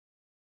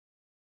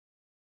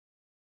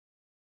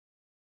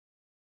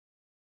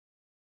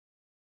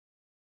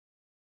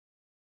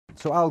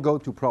So I'll go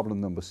to problem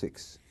number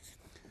 6.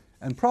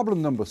 And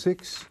problem number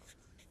 6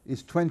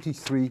 is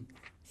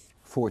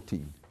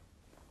 2314.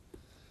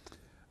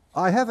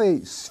 I have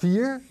a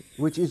sphere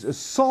which is a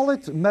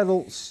solid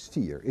metal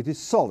sphere. It is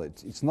solid,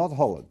 it's not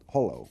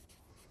hollow,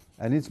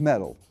 and it's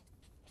metal.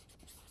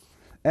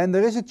 And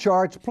there is a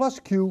charge plus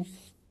q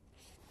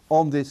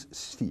on this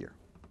sphere.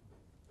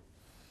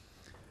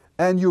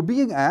 And you're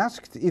being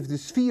asked, if the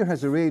sphere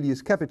has a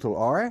radius capital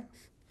R,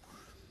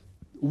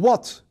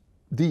 what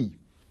the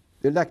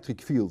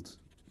electric field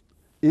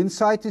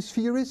inside the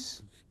sphere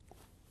is,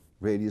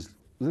 radius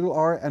little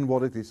r, and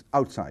what it is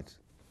outside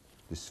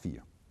the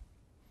sphere.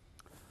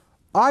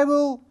 I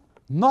will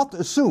not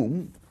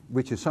assume,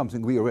 which is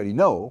something we already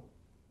know,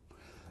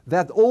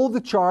 that all the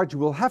charge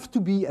will have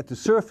to be at the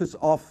surface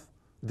of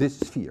this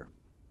sphere.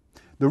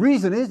 The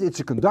reason is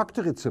it's a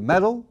conductor, it's a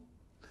metal,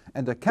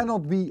 and there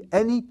cannot be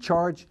any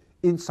charge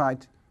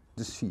inside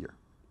the sphere.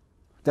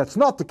 That's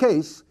not the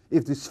case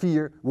if the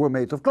sphere were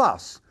made of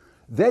glass.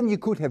 Then you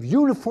could have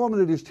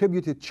uniformly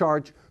distributed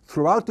charge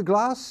throughout the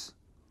glass,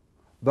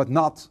 but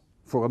not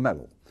for a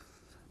metal.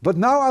 But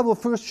now I will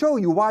first show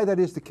you why that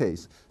is the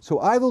case. So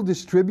I will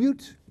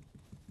distribute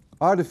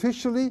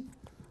artificially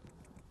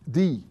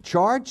the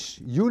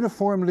charge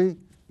uniformly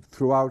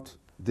throughout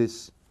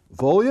this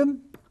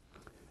volume.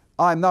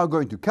 I'm now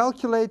going to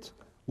calculate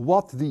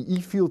what the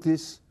E field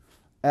is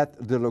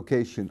at the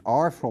location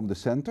R from the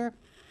center.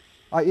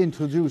 I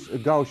introduce a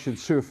Gaussian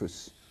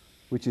surface,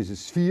 which is a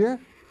sphere.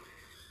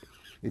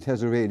 It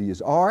has a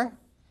radius R,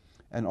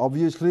 and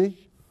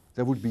obviously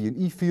there would be an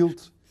E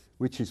field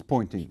which is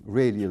pointing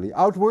radially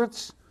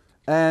outwards,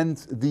 and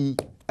the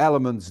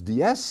elements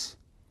ds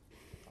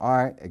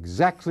are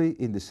exactly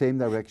in the same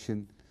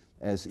direction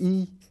as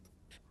E.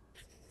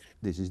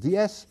 This is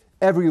ds,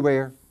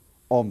 everywhere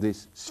on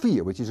this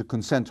sphere, which is a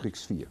concentric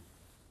sphere.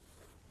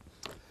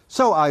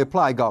 So I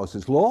apply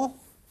Gauss's law,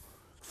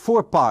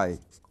 4 pi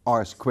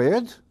r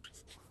squared,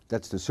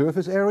 that's the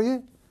surface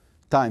area,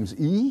 times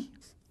E.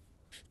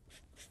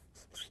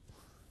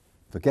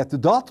 Forget the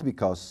dot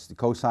because the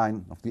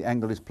cosine of the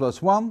angle is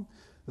 +1.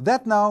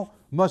 That now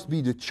must be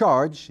the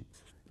charge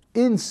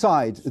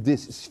inside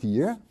this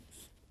sphere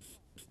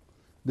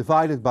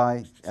divided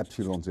by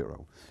epsilon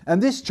 0.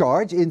 And this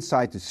charge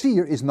inside the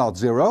sphere is not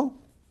 0.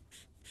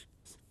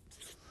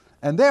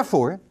 And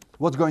therefore,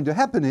 what's going to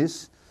happen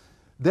is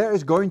there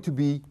is going to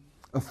be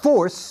a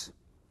force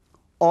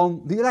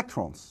on the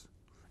electrons.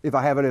 If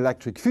I have an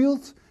electric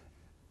field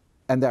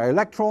and there are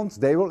electrons,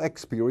 they will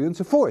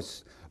experience a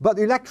force. But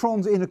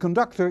electrons in a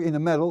conductor, in a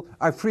metal,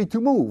 are free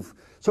to move.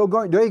 So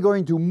they're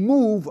going to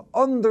move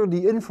under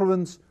the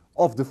influence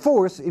of the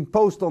force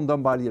imposed on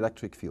them by the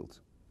electric field.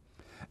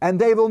 And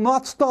they will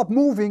not stop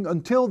moving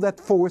until that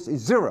force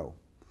is 0.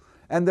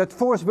 And that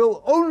force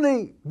will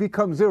only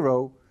become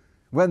 0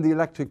 when the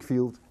electric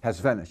field has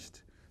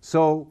vanished.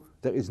 So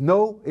there is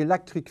no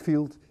electric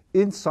field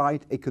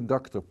inside a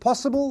conductor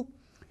possible.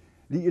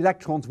 The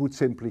electrons would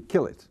simply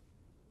kill it.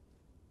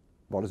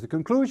 What is the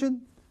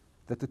conclusion?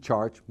 That the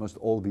charge must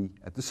all be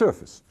at the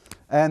surface.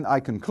 And I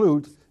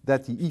conclude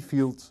that the E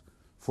field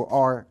for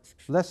R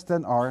less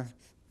than R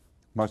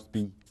must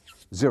be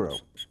 0.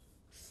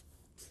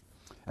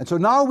 And so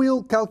now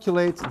we'll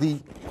calculate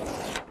the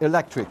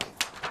electric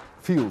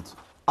field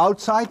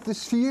outside the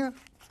sphere.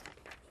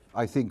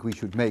 I think we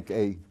should make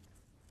a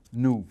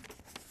new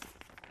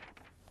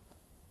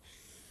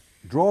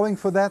drawing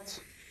for that.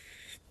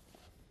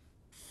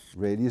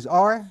 Radius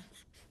R.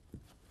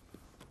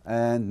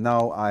 And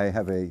now I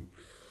have a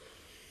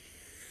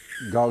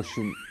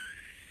Gaussian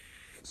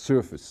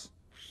surface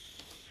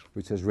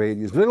which has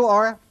radius little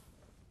r,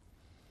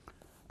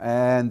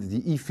 and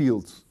the E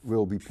field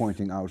will be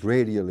pointing out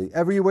radially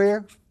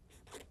everywhere,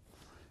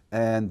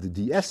 and the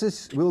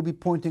ds's will be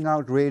pointing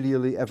out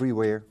radially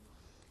everywhere.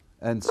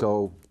 And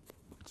so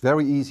it's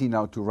very easy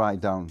now to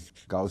write down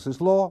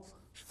Gauss's law,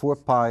 4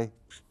 pi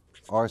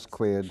r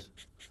squared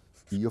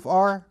E of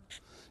r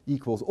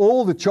equals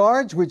all the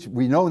charge, which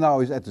we know now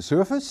is at the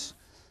surface,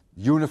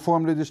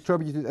 uniformly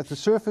distributed at the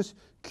surface,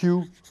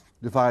 q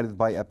divided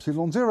by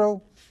epsilon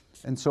 0.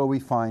 And so we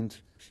find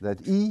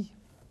that E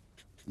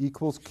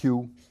equals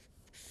q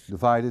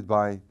divided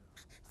by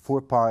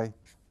 4 pi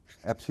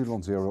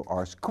epsilon 0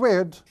 r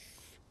squared,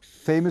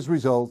 famous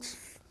result,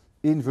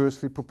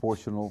 inversely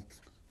proportional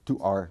to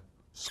r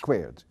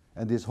squared.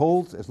 And this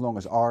holds as long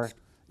as r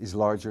is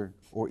larger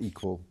or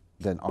equal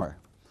than r.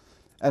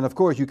 And of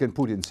course you can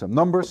put in some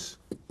numbers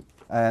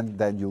and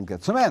then you'll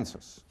get some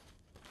answers.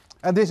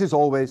 And this is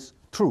always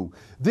true.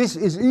 This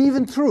is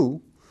even true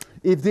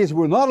if this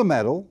were not a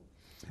metal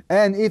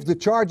and if the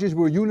charges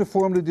were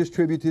uniformly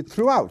distributed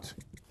throughout.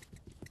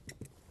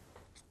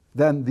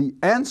 Then the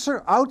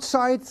answer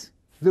outside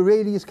the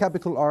radius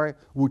capital R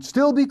would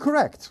still be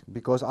correct,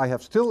 because I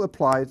have still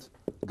applied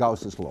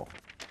Gauss's law.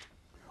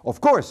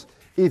 Of course,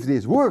 if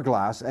this were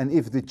glass and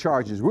if the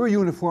charges were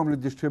uniformly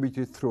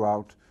distributed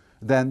throughout,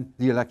 then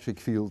the electric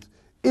field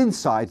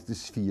inside the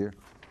sphere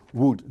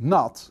would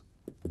not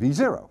be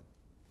 0.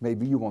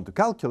 Maybe you want to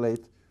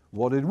calculate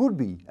what it would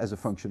be as a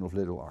function of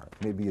little r.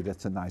 Maybe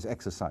that's a nice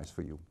exercise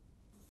for you.